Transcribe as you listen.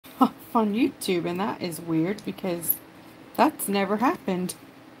off on YouTube, and that is weird because that's never happened.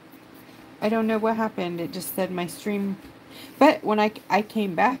 I don't know what happened. It just said my stream. But when I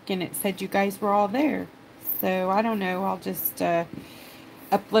came back and it said you guys were all there. So I don't know. I'll just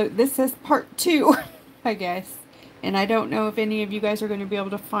upload. This as part 2, I guess. And I don't know if any of you guys are going to be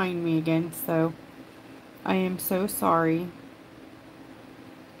able to find me again. So I am so sorry.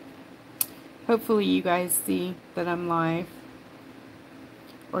 Hopefully you guys see that I'm live.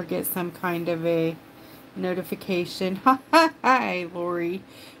 Or get some kind of a notification. Hi, Lori.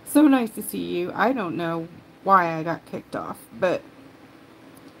 So nice to see you. I don't know why I got kicked off, but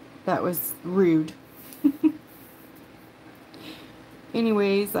that was rude.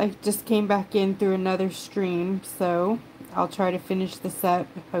 Anyways, I just came back in through another stream, so I'll try to finish this up.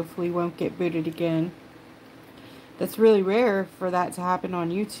 Hopefully won't get booted again. That's really rare for that to happen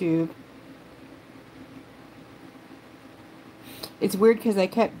on YouTube. It's weird because I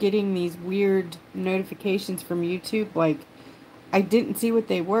kept getting these weird notifications from YouTube, like I didn't see what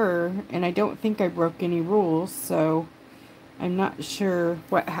they were, and I don't think I broke any rules, so I'm not sure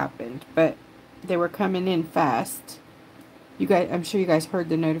what happened, but they were coming in fast. You guys, I'm sure you guys heard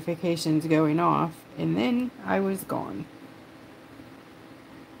the notifications going off, and then I was gone.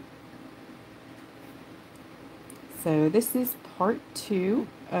 So this is part 2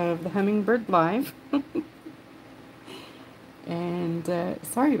 of the Hummingbird Live. And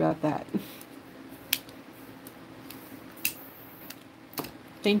sorry about that.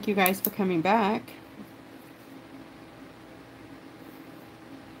 Thank you guys for coming back.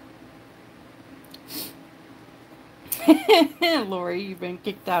 Lori, you've been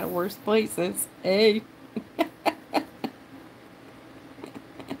kicked out of worse places. Hey.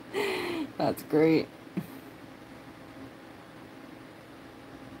 That's great.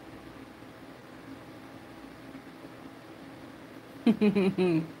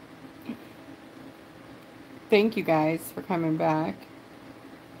 Thank you guys for coming back.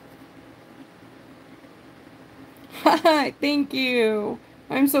 Thank you.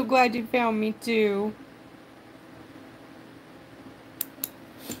 I'm so glad you found me too.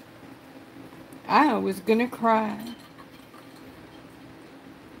 I was gonna cry.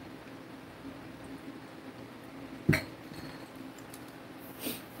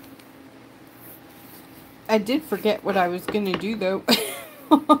 I did forget what I was gonna do though.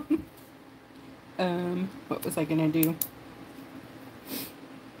 What was I gonna do?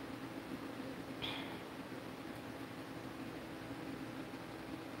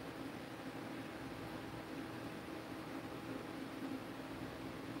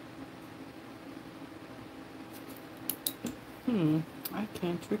 I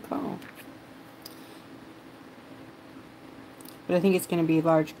can't recall. But I think it's going to be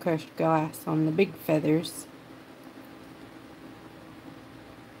large crushed glass on the big feathers.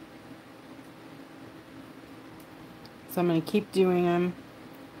 So I'm going to keep doing them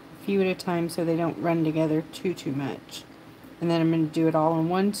a few at a time so they don't run together too much. And then I'm going to do it all in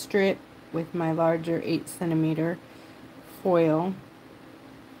one strip with my larger 8cm foil.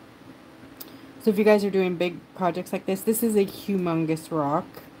 So if you guys are doing big projects like this is a humongous rock.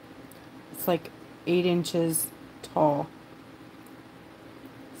 It's like 8 inches tall.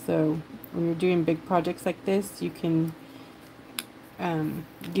 So when you're doing big projects like this, you can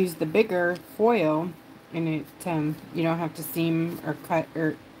use the bigger foil, and it you don't have to seam or cut,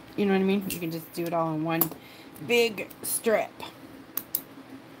 or you know what I mean. You can just do it all in one big strip.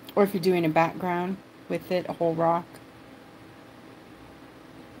 Or if you're doing a background with it, a whole rock.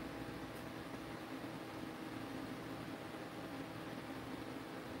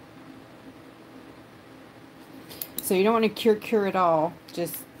 So you don't want to cure it all.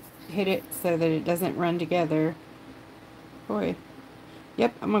 Just hit it so that it doesn't run together. Boy.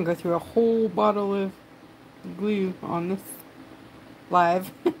 Yep, I'm going to go through a whole bottle of glue on this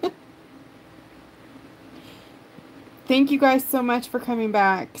live. Thank you guys so much for coming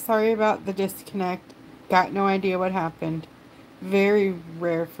back. Sorry about the disconnect. Got no idea what happened. Very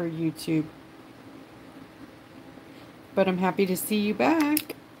rare for YouTube. But I'm happy to see you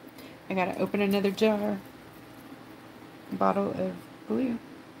back. I gotta open another jar. Bottle of glue.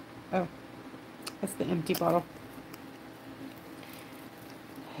 Oh, that's the empty bottle.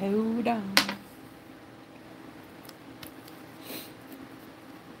 Hold on.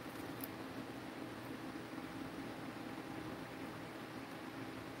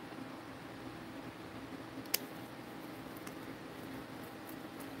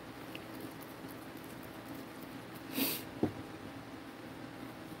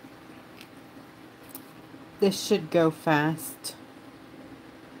 This should go fast.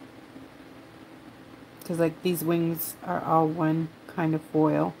 Because like these wings are all one kind of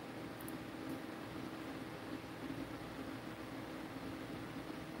foil.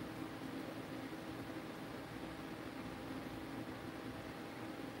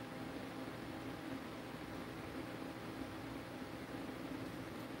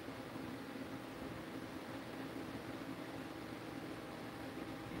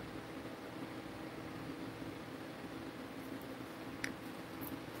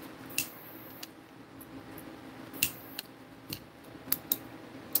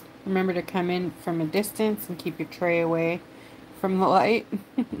 Remember to come in from a distance and keep your tray away from the light.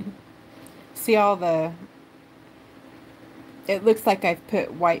 See all the... It looks like I've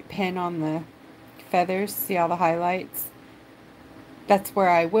put white pen on the feathers. See all the highlights? That's where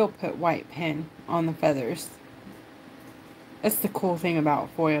I will put white pen on the feathers. That's the cool thing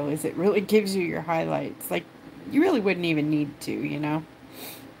about foil, is it really gives you your highlights. Like, you really wouldn't even need to, you know.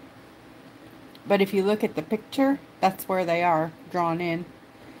 But if you look at the picture, that's where they are drawn in.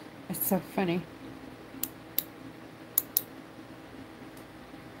 It's so funny.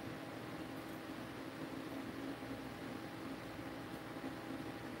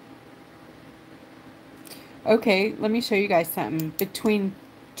 Okay, let me show you guys something. Between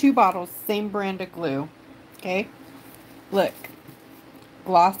two bottles, same brand of glue. Okay, look.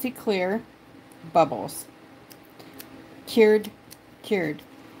 Glossy clear, bubbles. Cured.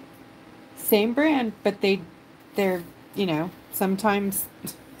 Same brand, but they're, you know, sometimes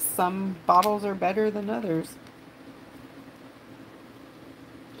some bottles are better than others.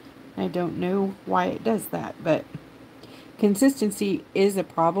 I don't know why it does that, but consistency is a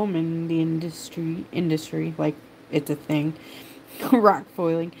problem in the industry, like it's a thing. Rock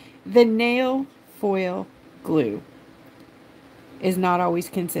foiling. The nail foil glue is not always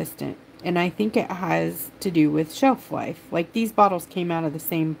consistent, and I think it has to do with shelf life. Like, these bottles came out of the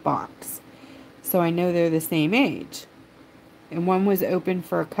same box, so I know they're the same age. And one was open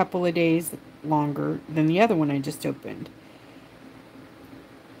for a couple of days longer than the other one I just opened.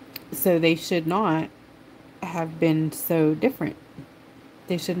 So they should not have been so different.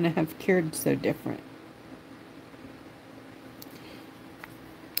 They shouldn't have cured so different.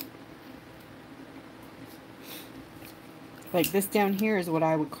 Like, this down here is what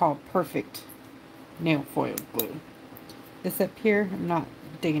I would call perfect nail foil glue. This up here, I'm not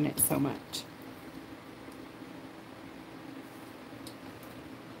digging it so much.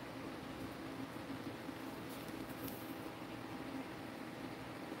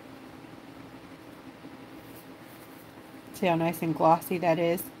 See how nice and glossy that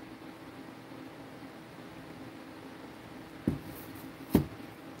is?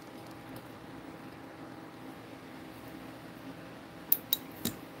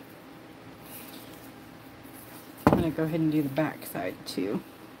 I'm going to go ahead and do the back side too.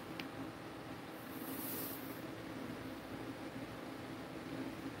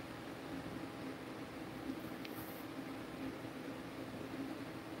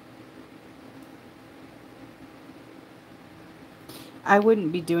 I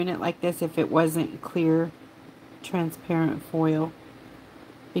wouldn't be doing it like this if it wasn't clear, transparent foil,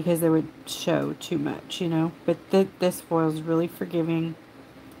 because it would show too much, you know. But this foil is really forgiving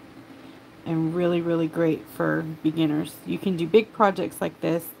and really, really great for beginners. You can do big projects like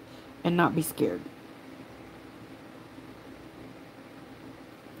this and not be scared.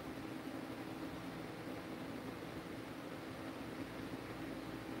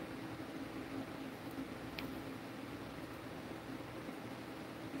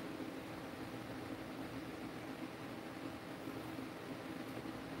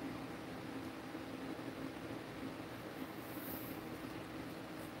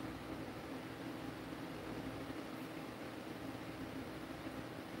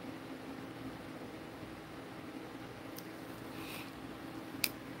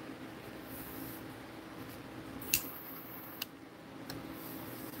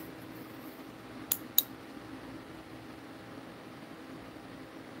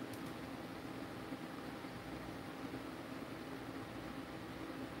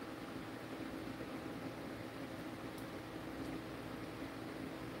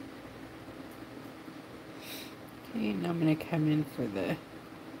 Okay, now I'm going to come in for the,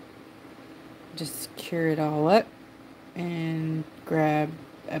 just cure it all up and grab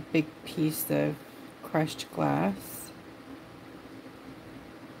a big piece of crushed glass.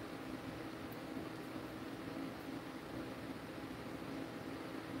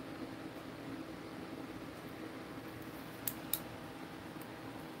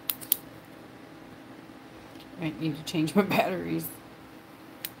 I might need to change my batteries.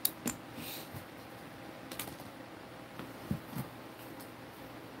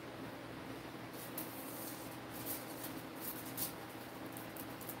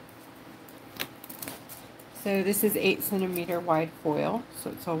 So this is 8 cm wide foil, so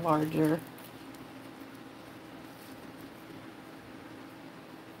it's a larger.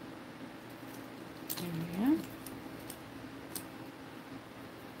 Yeah.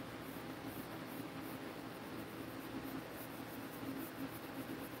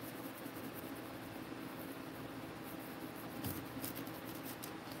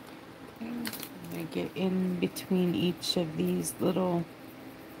 Okay, I'm going to get in between each of these little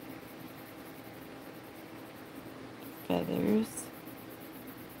feathers.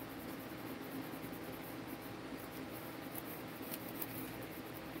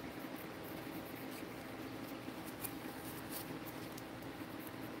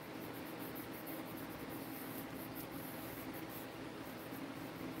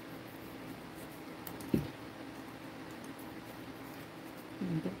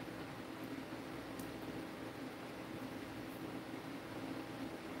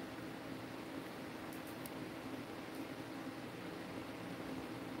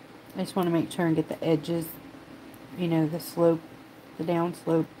 I just want to make sure and get the edges, you know, the slope, the down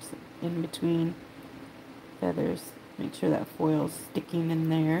slopes in between feathers. Make sure that foil's sticking in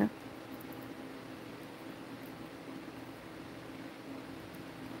there.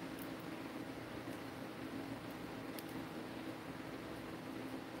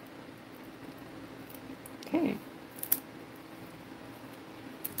 Okay.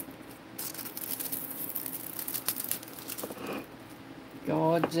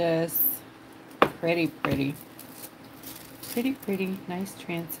 Gorgeous. Pretty, pretty. Pretty, pretty. Nice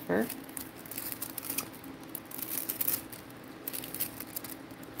transfer.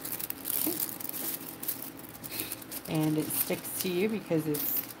 Okay. And it sticks to you because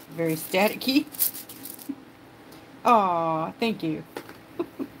it's very staticky. Aw, thank you.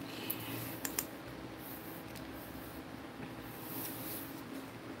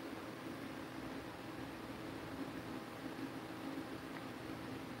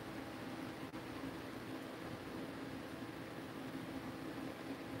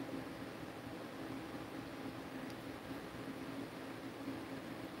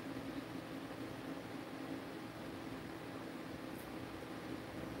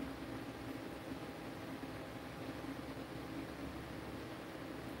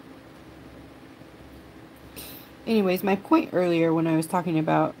 Anyways, my point earlier when I was talking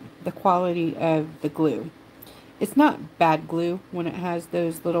about the quality of the glue. It's not bad glue when it has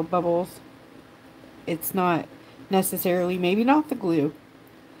those little bubbles. It's not necessarily, maybe not the glue,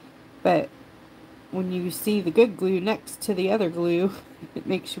 but when you see the good glue next to the other glue, it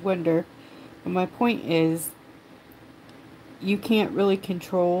makes you wonder. And my point is, you can't really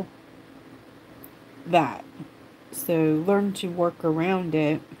control that. So learn to work around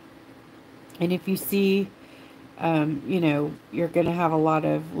it. And if you see, you know, you're going to have a lot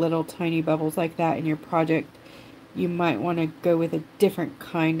of little tiny bubbles like that in your project, you might want to go with a different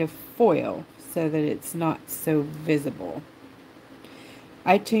kind of foil so that it's not so visible.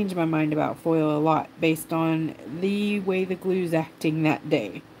 I change my mind about foil a lot based on the way the glue's acting that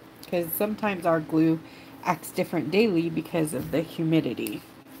day. Because sometimes our glue acts different daily because of the humidity.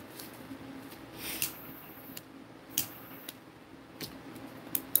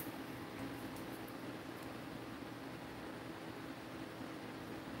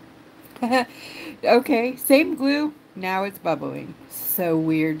 Okay, same glue, now it's bubbling. So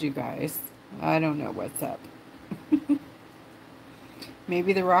weird, you guys. I don't know what's up.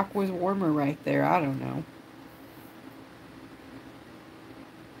 Maybe the rock was warmer right there, I don't know.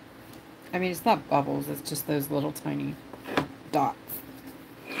 I mean, it's not bubbles, it's just those little tiny dots.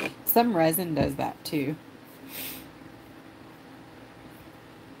 Some resin does that too.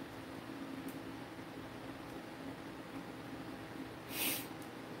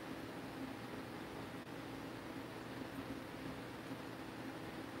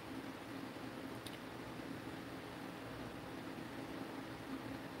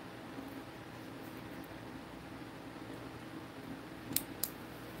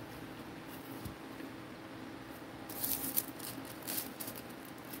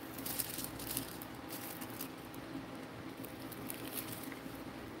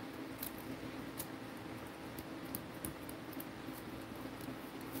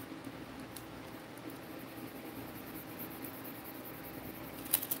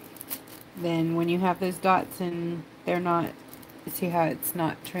 Then when you have those dots and they're not, see how it's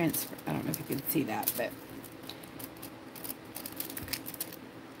not transfer, I don't know if you can see that, but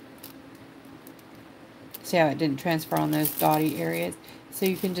see how it didn't transfer on those dotty areas? So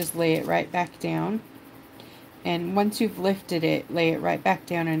you can just lay it right back down. And once you've lifted it, lay it right back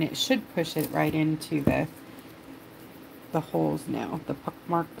down and it should push it right into the holes now, the puck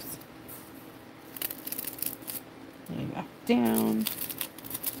marks. Lay it back down.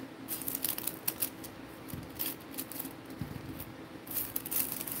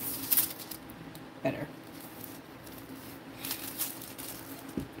 Better.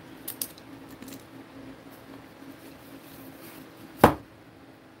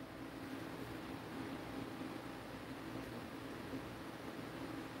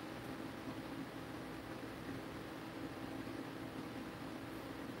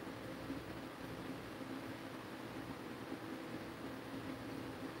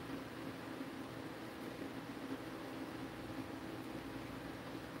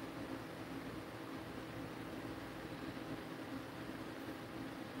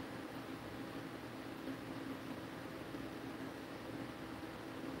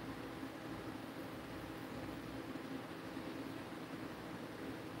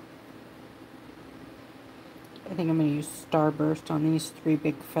 think I'm going to use Starburst on these 3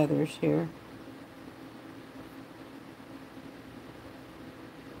 big feathers here.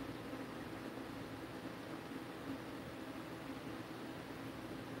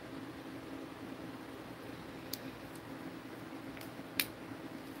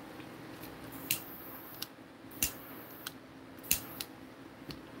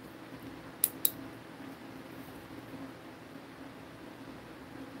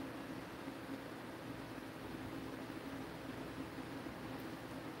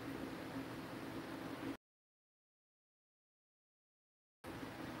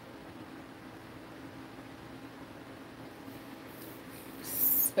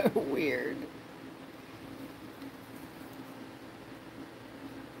 So weird.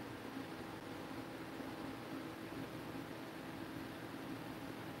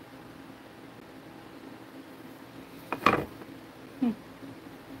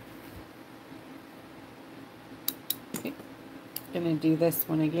 Okay. Gonna do this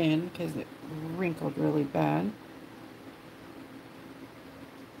one again because it wrinkled really bad.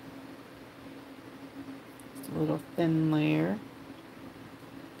 Just a little thin layer.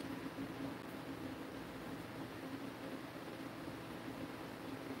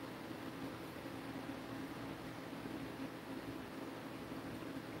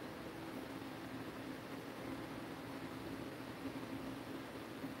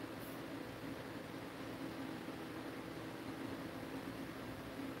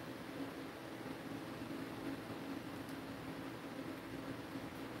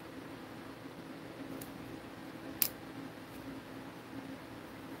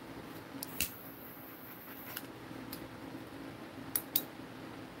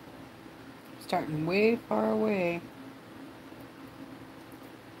 Starting way far away.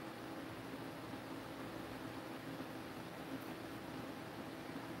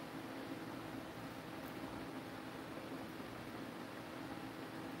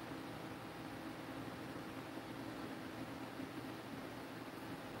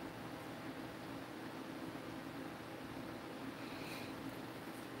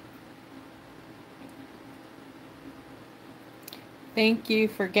 Thank you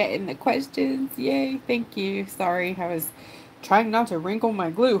for getting the questions. Yay, thank you. Sorry, I was trying not to wrinkle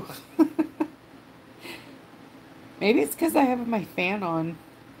my glue. Maybe it's because I have my fan on.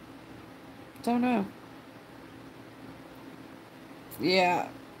 Don't know. Yeah.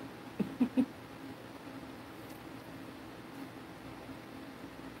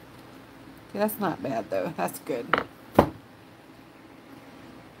 That's not bad though. That's good.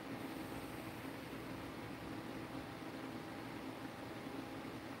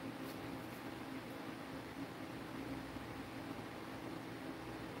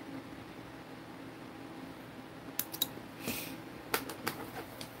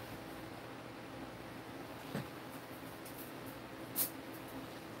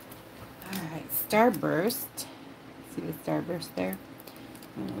 Alright, Starburst. See the Starburst there?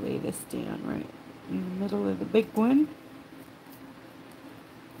 I'm going to lay this down right in the middle of the big one.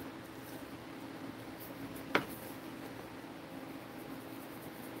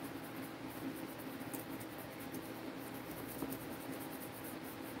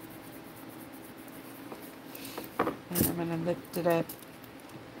 And I'm going to lift it up.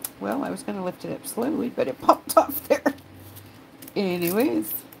 Well, I was going to lift it up slowly, but it popped off there.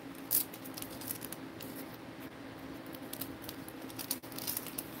 Anyways.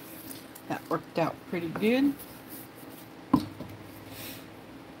 That worked out pretty good.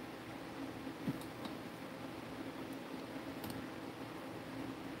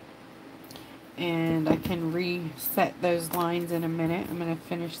 And I can reset those lines in a minute. I'm going to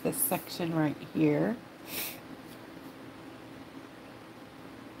finish this section right here.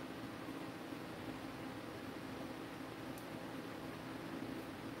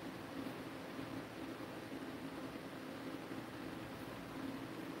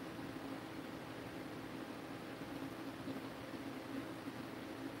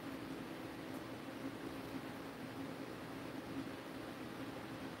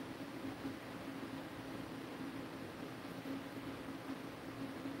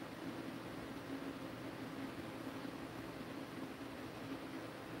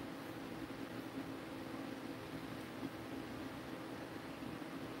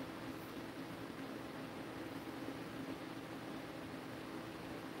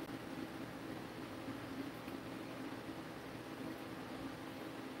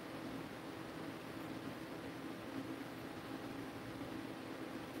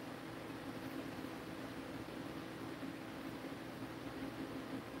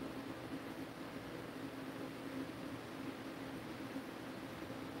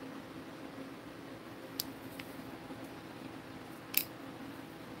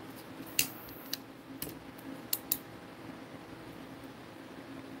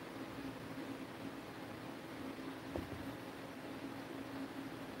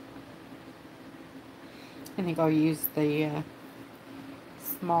 I think I'll use the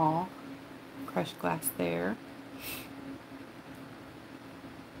small crushed glass there.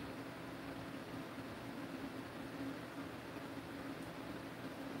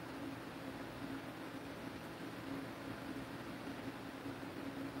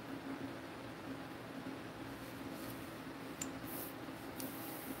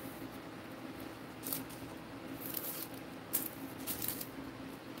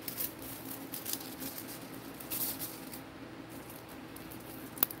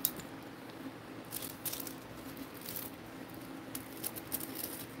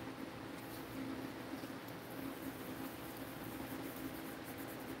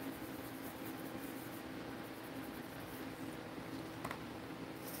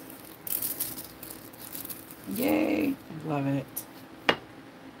 Yay! I love it.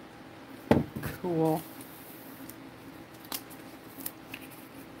 Cool.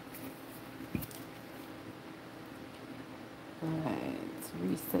 Let's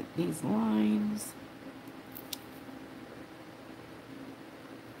reset these lines.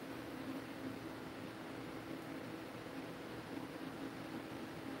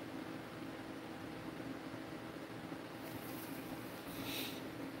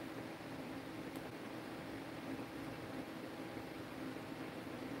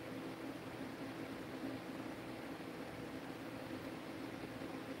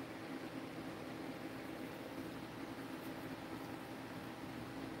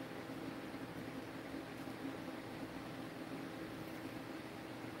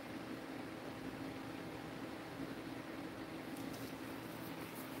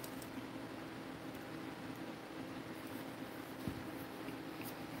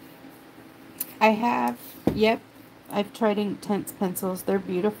 I have, yep, I've tried Inktense pencils. They're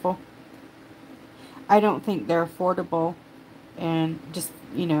beautiful. I don't think they're affordable, and just,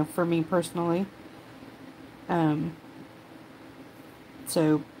 you know, for me personally.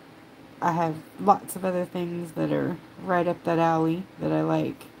 So I have lots of other things that are right up that alley that I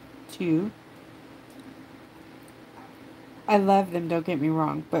like too. I love them, don't get me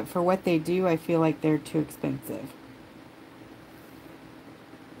wrong, but for what they do, I feel like they're too expensive.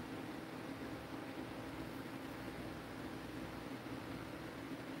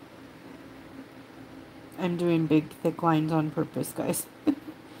 I'm doing big, thick lines on purpose, guys.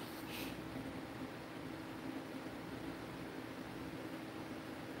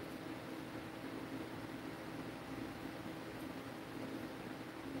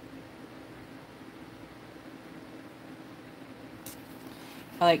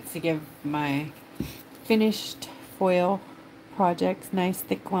 I like to give my finished foil projects nice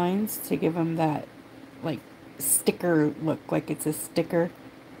thick lines to give them that, like, sticker look, like it's a sticker.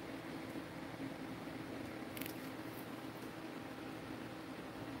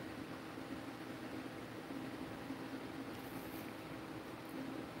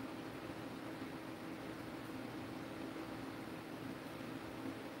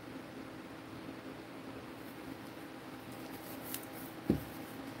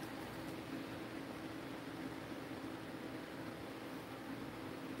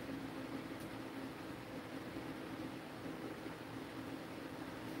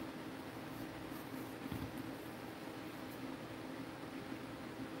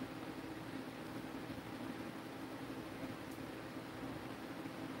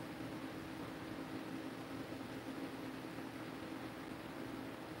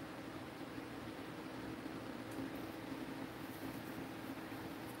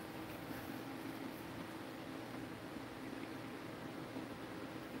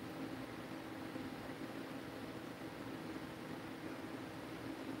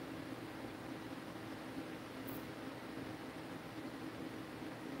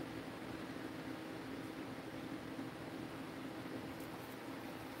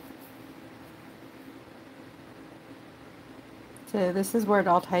 So this is where it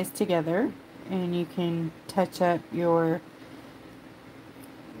all ties together, and you can touch up your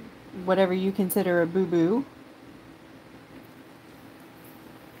whatever you consider a boo-boo.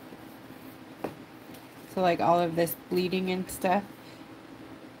 So like all of this bleeding and stuff,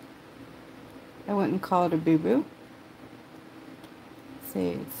 I wouldn't call it a boo-boo. Say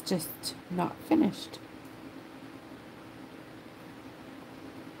it's just not finished.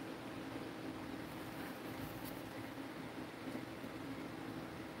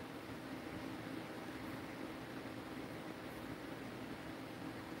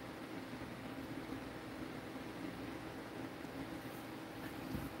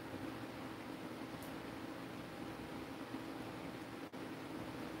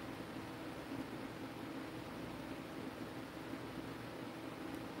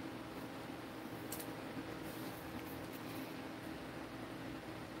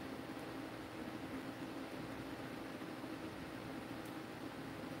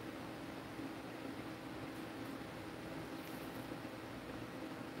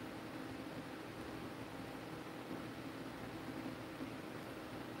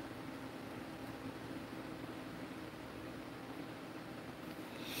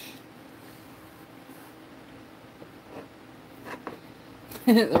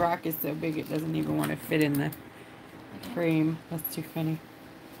 The rock is so big it doesn't even want to fit in the frame. That's too funny.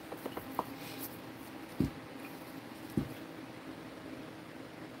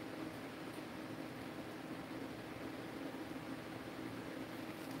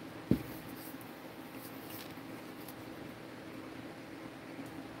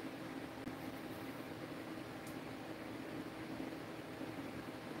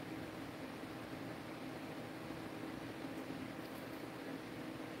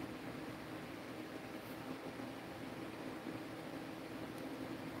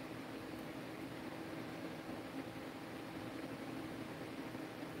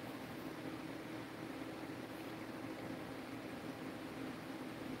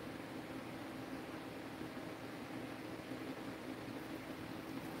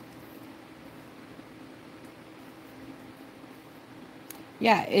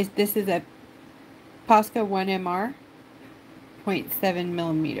 Yeah, this is a Posca 1MR 0.7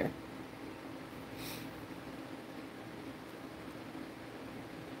 millimeter.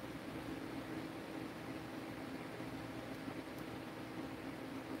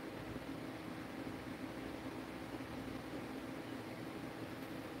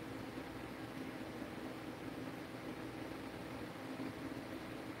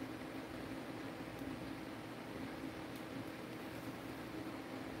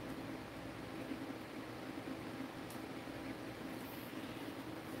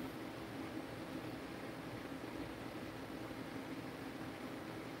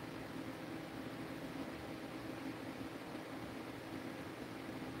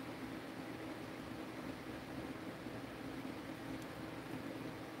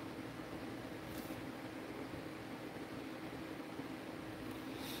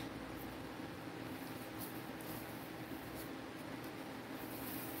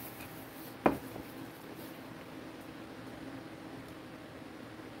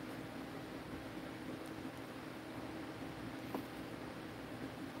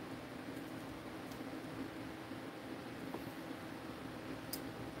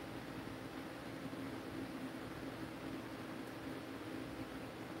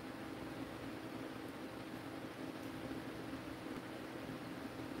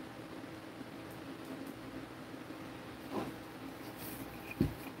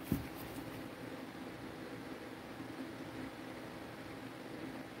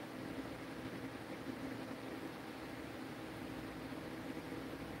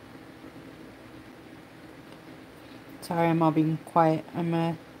 Sorry, I'm all being quiet.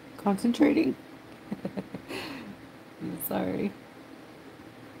 I'm concentrating. I'm sorry.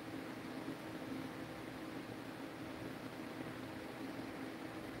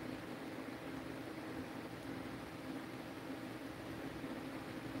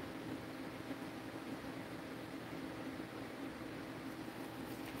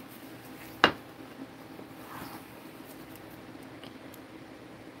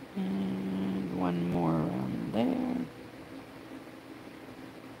 And one more around there.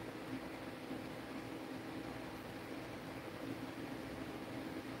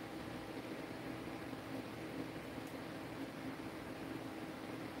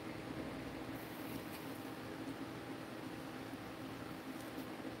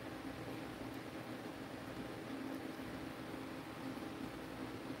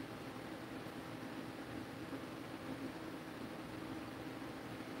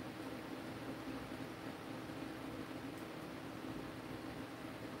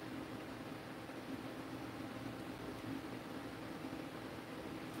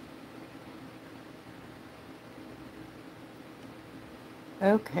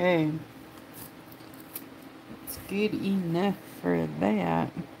 Okay. It's good enough for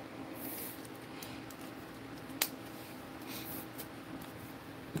that.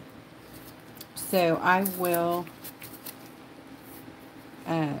 So I will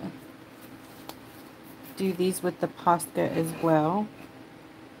do these with the pasta as well.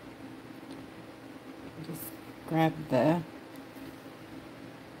 Just grab the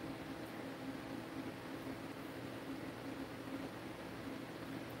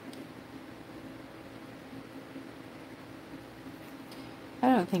I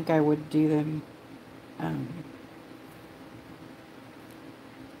don't think I would do them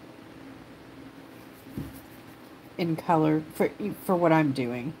in color for what I'm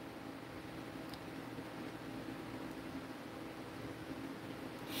doing.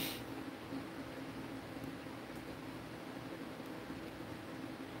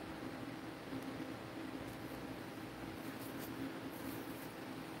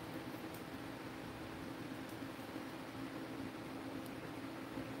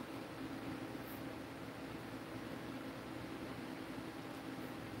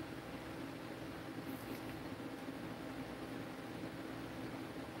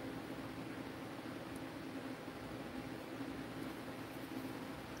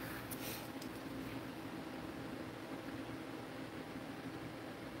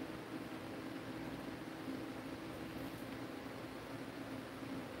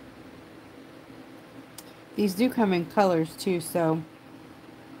 These do come in colors too, so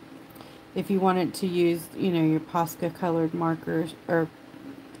if you wanted to use, you know, your Posca colored markers or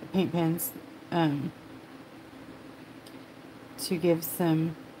paint pens to give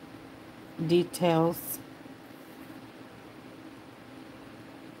some details.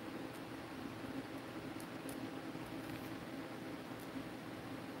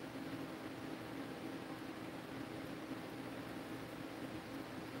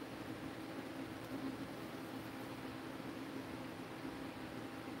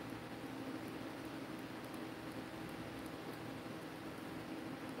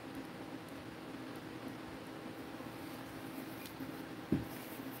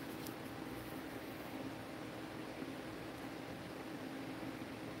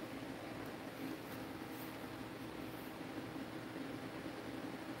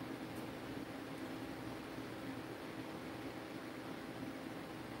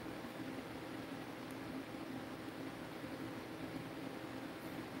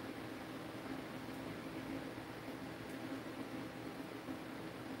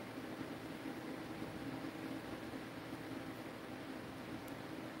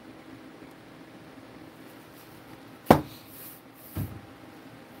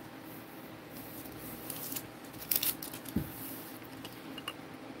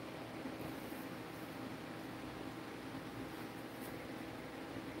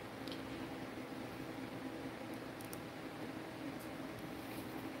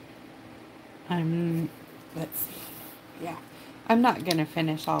 Let's see. Yeah. I'm not going to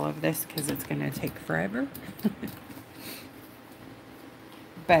finish all of this because it's going to take forever.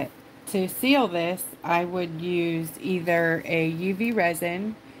 But to seal this, I would use either a UV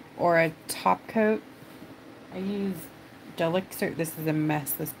resin or a top coat. I use Gelixir. This is a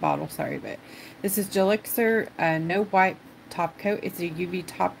mess, this bottle, sorry, but this is Gelixir No Wipe top coat. It's a UV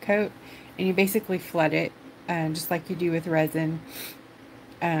top coat, and you basically flood it just like you do with resin.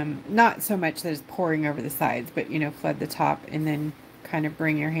 Not so much that it's pouring over the sides, but, you know, flood the top and then kind of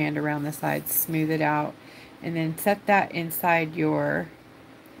bring your hand around the sides, smooth it out, and then set that inside your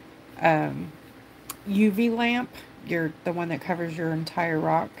UV lamp, the one that covers your entire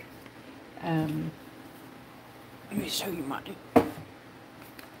rock. Let me show you mine.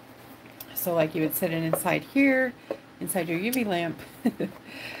 So like you would set it inside here, inside your UV lamp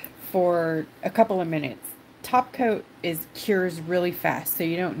for a couple of minutes. Top coat cures really fast, so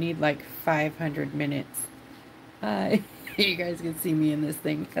you don't need like 500 minutes. You guys can see me in this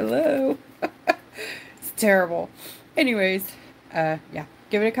thing. Hello. It's terrible. Anyways, yeah,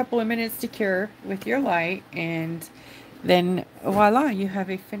 give it a couple of minutes to cure with your light, and then voila, you have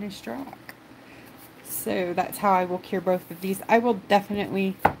a finished rock. So that's how I will cure both of these. I will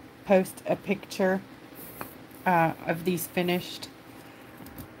definitely post a picture of these finished.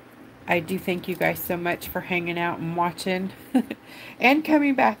 I do thank you guys so much for hanging out and watching and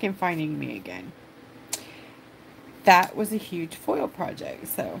coming back and finding me again. That was a huge foil project.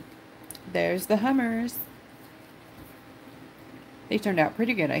 So there's the Hummers. They turned out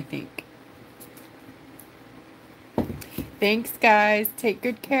pretty good, I think. Thanks, guys. Take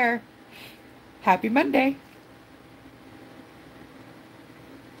good care. Happy Monday.